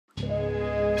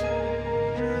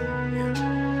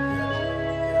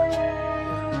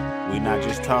not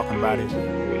just talking about it.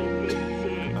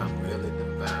 I'm really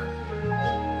divine.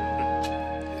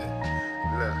 Yeah.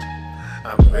 Look,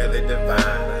 I'm really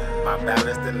divine. My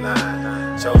balance the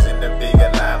line. Chosen to be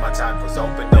alive. My chakras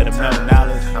open no time.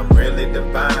 I'm really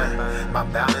divine. My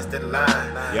balance the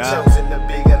line. Chosen to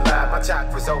be alive. My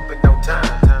chakras open no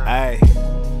time. Hey,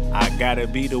 I gotta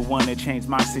be the one to change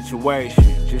my situation.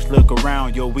 Just look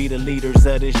around, yo, we the leaders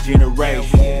of this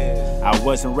generation. I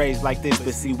wasn't raised like this,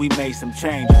 but see, we made some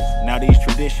changes. Now these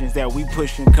traditions that we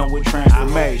pushing come with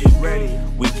transformation.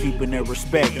 We keeping it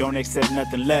respect, don't accept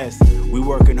nothing less. We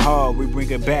working hard, we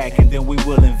bring it back, and then we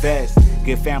will invest.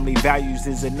 Good family values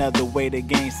is another way to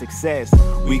gain success.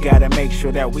 We gotta make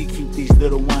sure that we keep these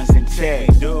little ones in check.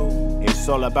 It's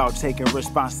all about taking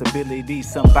responsibility.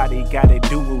 Somebody gotta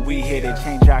do it. We here to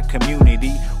change our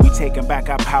community. We taking back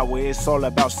our power. It's all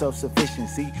about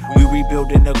self-sufficiency. We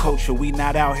rebuilding the culture. We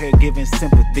not out here giving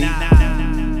sympathy.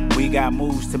 We got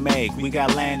moves to make. We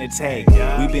got land to take.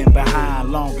 We been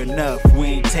behind long enough. We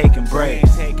ain't taking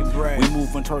breaks. We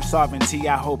moving towards sovereignty.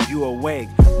 I hope you awake.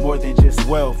 More than just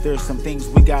wealth, there's some things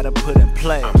we gotta put in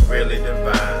play. I'm really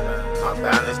divine. My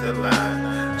balance the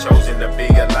line. Chosen to be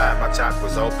alive. My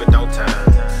chakras open no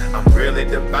time. I'm really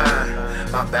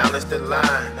divine. My balance the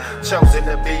line. Chosen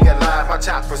to be alive. My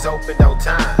chakras open no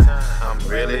time. I'm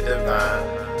really divine.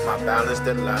 My balance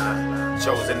the line.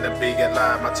 Chosen to be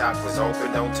alive. My chakras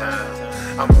open no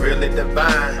time. I'm really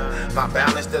divine. My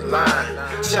balance the line.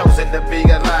 Chosen to be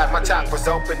alive. My chakras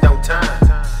open no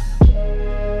time.